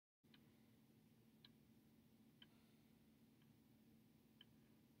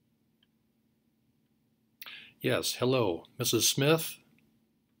Yes, hello, Mrs. Smith.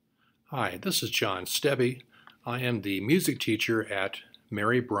 Hi, this is John Stebby. I am the music teacher at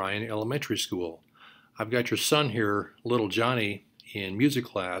Mary Bryan Elementary School. I've got your son here, little Johnny, in music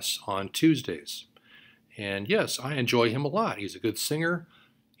class on Tuesdays. And yes, I enjoy him a lot. He's a good singer.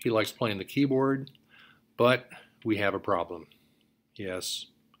 He likes playing the keyboard, but we have a problem. Yes.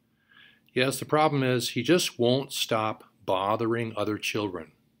 Yes, the problem is he just won't stop bothering other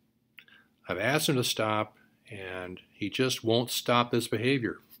children. I've asked him to stop, and he just won't stop this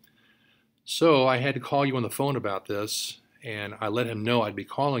behavior. So I had to call you on the phone about this, and I let him know I'd be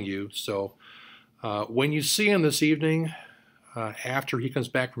calling you. So when you see him this evening, after he comes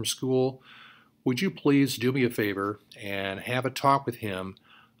back from school, would you please do me a favor and have a talk with him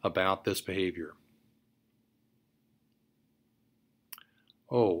about this behavior?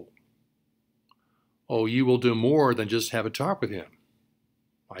 Oh, you will do more than just have a talk with him.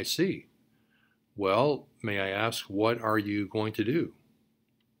 I see. Well, may I ask, what are you going to do?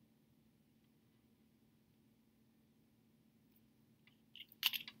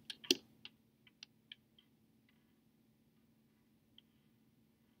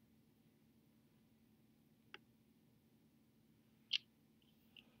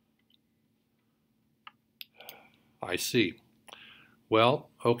 I see. Well,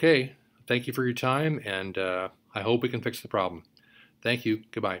 okay. Thank you for your time, and I hope we can fix the problem. Thank you.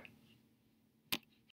 Goodbye.